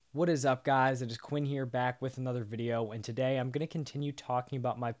What is up, guys? It is Quinn here, back with another video, and today I'm going to continue talking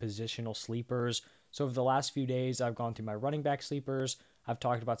about my positional sleepers. So over the last few days, I've gone through my running back sleepers, I've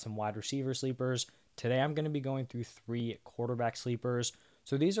talked about some wide receiver sleepers. Today I'm going to be going through 3 quarterback sleepers.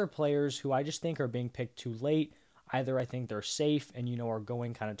 So these are players who I just think are being picked too late. Either I think they're safe and are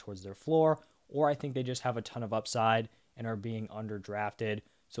going kind of towards their floor, or I think they just have a ton of upside and are being underdrafted.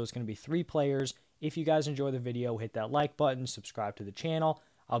 So it's going to be 3 players. If you guys enjoy the video, hit that like button, subscribe to the channel.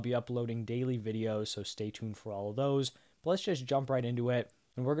 I'll be uploading daily videos, so stay tuned for all of those. But let's just jump right into it.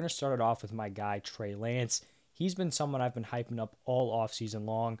 And we're going to start it off with my guy, Trey Lance. He's been someone I've been hyping up all offseason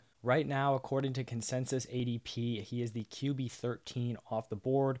long. Right now, according to consensus ADP, he is the QB 13 off the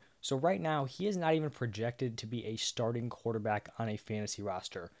board. So right now, he is not even projected to be a starting quarterback on a fantasy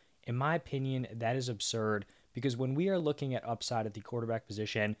roster. In my opinion, that is absurd because when we are looking at upside at the quarterback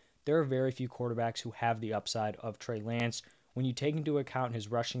position, there are very few quarterbacks who have the upside of Trey Lance. When you take into account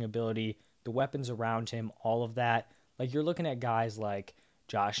his rushing ability, the weapons around him, all of that, like you're looking at guys like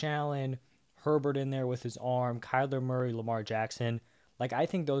Josh Allen, Herbert in there with his arm, Kyler Murray, Lamar Jackson. Like I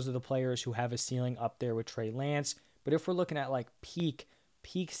think those are the players who have a ceiling up there with Trey Lance. But if we're looking at like peak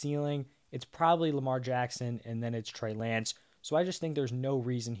ceiling, it's probably Lamar Jackson and then it's Trey Lance. So I just think there's no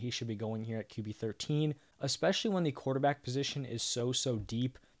reason he should be going here at QB 13, especially when the quarterback position is so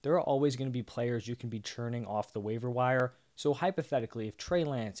deep. There are always going to be players you can be churning off the waiver wire. So hypothetically, if Trey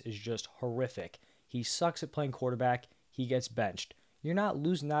Lance is just horrific, he sucks at playing quarterback, he gets benched. You're not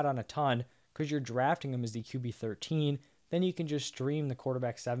losing out on a ton because you're drafting him as the QB 13. Then you can just stream the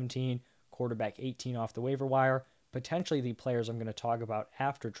quarterback 17, quarterback 18 off the waiver wire, potentially the players I'm going to talk about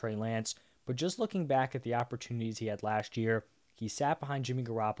after Trey Lance. But just looking back at the opportunities he had last year, he sat behind Jimmy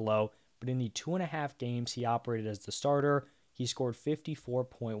Garoppolo, but in the 2.5 games he operated as the starter, he scored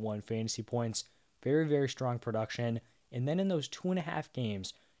 54.1 fantasy points. Very strong production. And then in those 2.5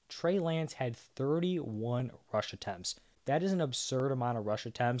 games, Trey Lance had 31 rush attempts. That is an absurd amount of rush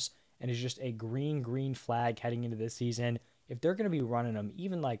attempts and is just a green flag heading into this season. If they're going to be running him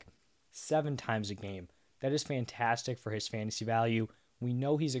even like 7 times a game, that is fantastic for his fantasy value. We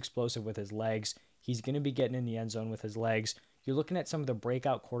know he's explosive with his legs. He's going to be getting in the end zone with his legs. You're looking at some of the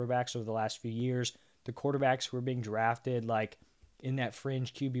breakout quarterbacks over the last few years, the quarterbacks who are being drafted like in that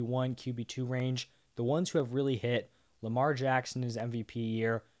fringe QB1, QB2 range, the ones who have really hit. Lamar Jackson is MVP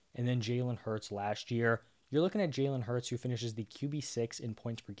year, and then Jalen Hurts last year. You're looking at Jalen Hurts, who finishes the QB6 in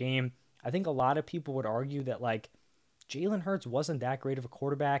points per game. I think a lot of people would argue that like Jalen Hurts wasn't that great of a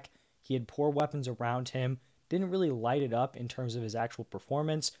quarterback. He had poor weapons around him, didn't really light it up in terms of his actual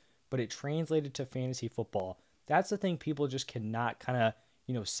performance, but it translated to fantasy football. That's the thing people just cannot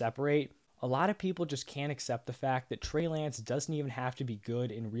separate. A lot of people just can't accept the fact that Trey Lance doesn't even have to be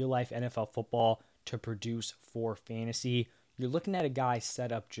good in real life NFL football to produce for fantasy. You're looking at a guy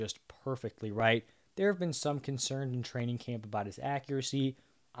set up just perfectly, right? There have been some concern in training camp about his accuracy.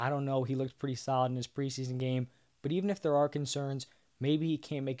 I don't know. He looked pretty solid in his preseason game. But even if there are concerns, maybe he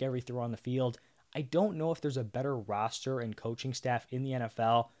can't make every throw on the field. I don't know if there's a better roster and coaching staff in the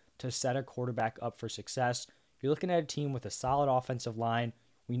NFL to set a quarterback up for success. You're looking at a team with a solid offensive line.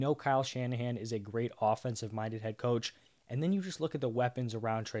 We know Kyle Shanahan is a great offensive minded head coach. And then you just look at the weapons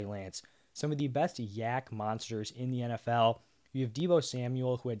around Trey Lance. Some of the best yak monsters in the NFL. You have Deebo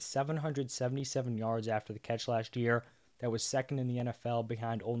Samuel, who had 777 yards after the catch last year. That was second in the NFL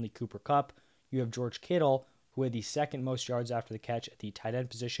behind only Cooper Kupp. You have George Kittle, who had the second most yards after the catch at the tight end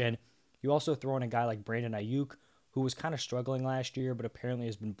position. You also throw in a guy like Brandon Ayuk, who was kind of struggling last year, but apparently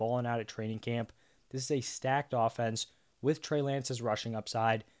has been balling out at training camp. This is a stacked offense with Trey Lance's rushing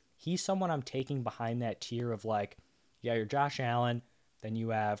upside. He's someone I'm taking behind that tier of like, yeah, you're Josh Allen, then you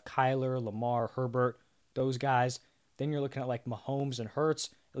have Kyler, Lamar, Herbert, those guys. Then you're looking at like Mahomes and Hurts,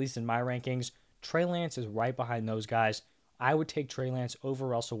 at least in my rankings. Trey Lance is right behind those guys. I would take Trey Lance over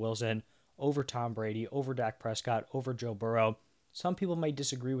Russell Wilson, over Tom Brady, over Dak Prescott, over Joe Burrow. Some people may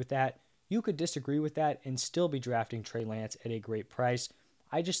disagree with that. You could disagree with that and still be drafting Trey Lance at a great price.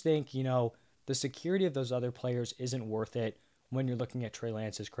 I just think, the security of those other players isn't worth it when you're looking at Trey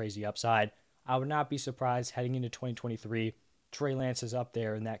Lance's crazy upside. I would not be surprised heading into 2023, Trey Lance is up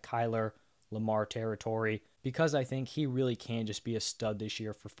there in that Kyler Lamar territory because I think he really can just be a stud this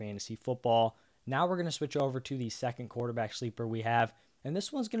year for fantasy football. Now we're going to switch over to the second quarterback sleeper we have, and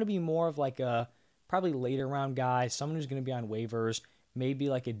this one's going to be more of like a probably later round guy, someone who's going to be on waivers, maybe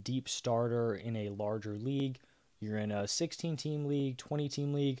like a deep starter in a larger league. You're in a 16-team league,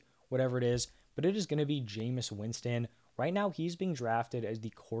 20-team league, whatever it is, but it is going to be Jameis Winston. Right now, he's being drafted as the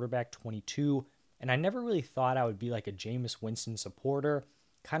quarterback 22, and I never really thought I would be like a Jameis Winston supporter.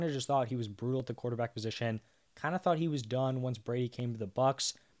 Kind of just thought he was brutal at the quarterback position. Kind of thought he was done once Brady came to the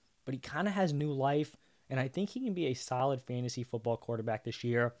Bucks. but he kind of has new life, and I think he can be a solid fantasy football quarterback this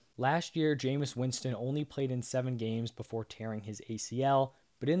year. Last year, Jameis Winston only played in 7 games before tearing his ACL,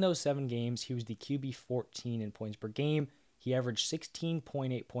 but in those 7 games, he was the QB 14 in points per game. He averaged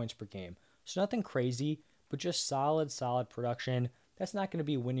 16.8 points per game. So nothing crazy, but just solid production. That's not going to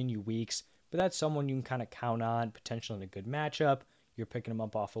be winning you weeks, but that's someone you can kind of count on, potentially in a good matchup. You're picking him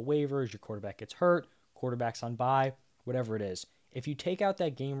up off of waivers, your quarterback gets hurt, quarterback's on bye, whatever it is. If you take out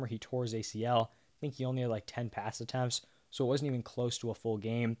that game where he tore his ACL, I think he only had like 10 pass attempts, so it wasn't even close to a full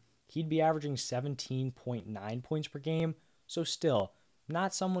game. He'd be averaging 17.9 points per game, so still,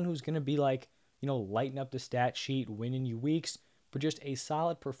 not someone who's going to be like, lighting up the stat sheet, winning you weeks, but just a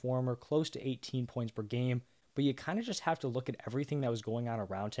solid performer, close to 18 points per game. But you kind of just have to look at everything that was going on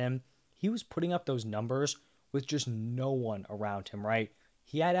around him. He was putting up those numbers with just no one around him, right?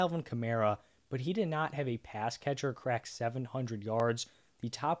 He had Alvin Kamara, but he did not have a pass catcher crack 700 yards. The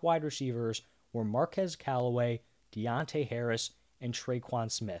top wide receivers were Marquez Callaway, Deontay Harris, and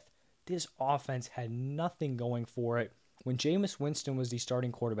Tre'Quan Smith. This offense had nothing going for it. When Jameis Winston was the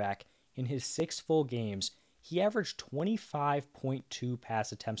starting quarterback, in his 6 full games, he averaged 25.2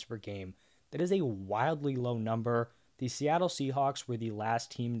 pass attempts per game. That is a wildly low number. The Seattle Seahawks were the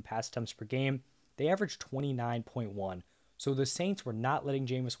last team in pass attempts per game. They averaged 29.1. So the Saints were not letting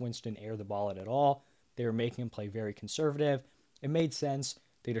Jameis Winston air the ball at all. They were making him play very conservative. It made sense.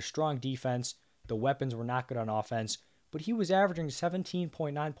 They had a strong defense. The weapons were not good on offense. But he was averaging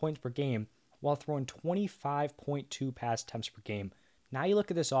 17.9 points per game while throwing 25.2 pass attempts per game. Now you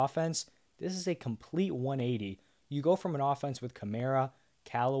look at this offense, this is a complete 180. You go from an offense with Kamara,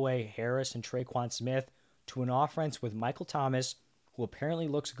 Callaway, Harris, and Tre'Quan Smith to an offense with Michael Thomas, who apparently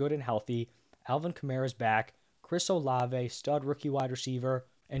looks good and healthy, Alvin Kamara's back, Chris Olave, stud rookie wide receiver,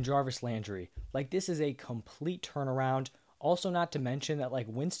 and Jarvis Landry. Like, this is a complete turnaround. Also, not to mention that, like,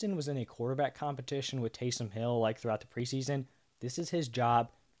 Winston was in a quarterback competition with Taysom Hill, like, throughout the preseason. This is his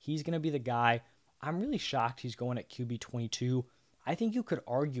job. He's going to be the guy. I'm really shocked he's going at QB 22. I think you could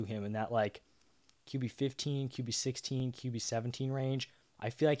argue him in that, like, QB 15, QB 16, QB 17 range. I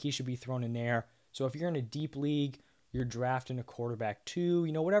feel like he should be thrown in there. So if you're in a deep league, you're drafting a quarterback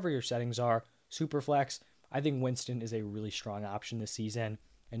 2, whatever your settings are, Superflex, I think Winston is a really strong option this season.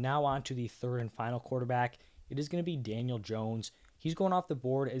 And now on to the third and final quarterback. It is going to be Daniel Jones. He's going off the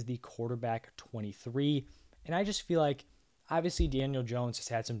board as the quarterback 23. And I just feel like, obviously, Daniel Jones has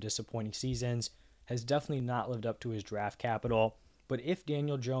had some disappointing seasons, has definitely not lived up to his draft capital. But if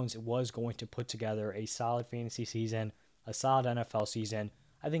Daniel Jones was going to put together a solid fantasy season, a solid NFL season,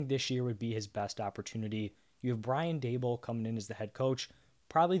 I think this year would be his best opportunity. You have Brian Daboll coming in as the head coach,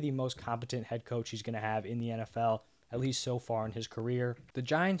 probably the most competent head coach he's going to have in the NFL, at least so far in his career. The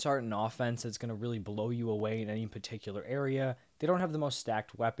Giants aren't an offense that's going to really blow you away in any particular area. They don't have the most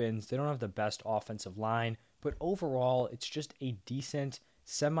stacked weapons. They don't have the best offensive line. But overall, it's just a decent,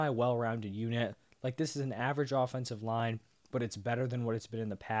 semi-well-rounded unit. Like, this is an average offensive line, but it's better than what it's been in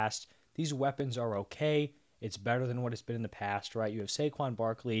the past. These weapons are okay. It's better than what it's been in the past, right? You have Saquon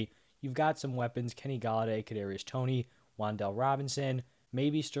Barkley. You've got some weapons, Kenny Golladay, Kadarius Toney, Wan'Dale Robinson,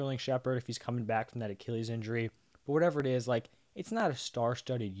 maybe Sterling Shepard if he's coming back from that Achilles injury. But whatever it is, like, it's not a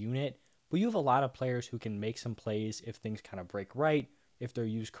star-studded unit, but you have a lot of players who can make some plays if things kind of break right, if they're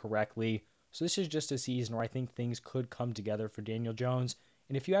used correctly. So this is just a season where I think things could come together for Daniel Jones.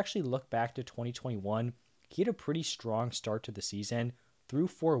 And if you actually look back to 2021, he had a pretty strong start to the season. Through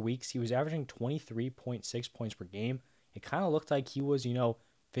 4 weeks, he was averaging 23.6 points per game. It kind of looked like he was,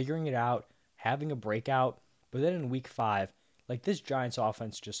 figuring it out, having a breakout. But then in week 5, like, this Giants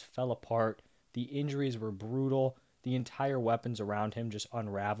offense just fell apart. The injuries were brutal. The entire weapons around him just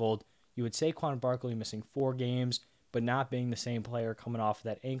unraveled. You had Saquon Barkley missing 4 games, but not being the same player coming off of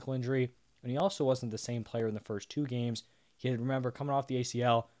that ankle injury. And he also wasn't the same player in the first 2 games. He had, remember, coming off the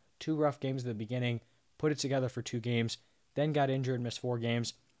ACL, 2 rough games at the beginning, put it together for 2 games, then got injured, missed 4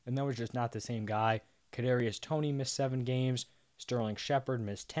 games, and then was just not the same guy. Kadarius Toney missed 7 games. Sterling Shepard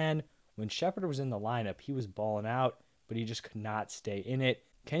missed 10. When Shepard was in the lineup, he was balling out, but he just could not stay in it.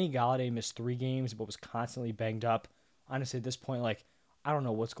 Kenny Golladay missed 3 games, but was constantly banged up. Honestly, at this point, like, I don't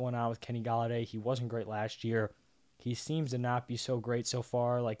know what's going on with Kenny Golladay. He wasn't great last year. He seems to not be so great so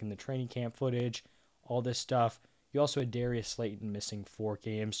far, like in the training camp footage, all this stuff. You also had Darius Slayton missing 4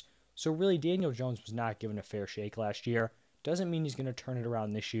 games. So really, Daniel Jones was not given a fair shake last year. Doesn't mean he's going to turn it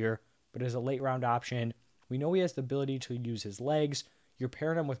around this year, but as a late round option, we know he has the ability to use his legs. You're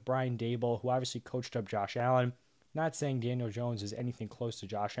pairing him with Brian Daboll, who obviously coached up Josh Allen. Not saying Daniel Jones is anything close to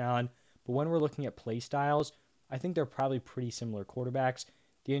Josh Allen, but when we're looking at play styles, I think they're probably pretty similar quarterbacks.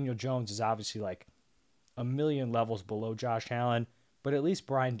 Daniel Jones is obviously like a million levels below Josh Allen, but at least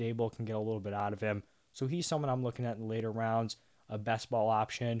Brian Dable can get a little bit out of him. So he's someone I'm looking at in the later rounds, a best ball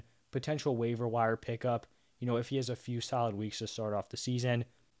option, potential waiver wire pickup, if he has a few solid weeks to start off the season.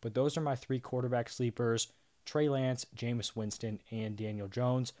 But those are my 3 quarterback sleepers: Trey Lance, Jameis Winston, and Daniel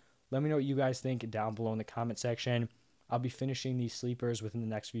Jones. Let me know what you guys think down below in the comment section. I'll be finishing these sleepers within the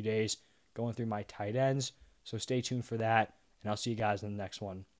next few days, going through my tight ends. So stay tuned for that, and I'll see you guys in the next one.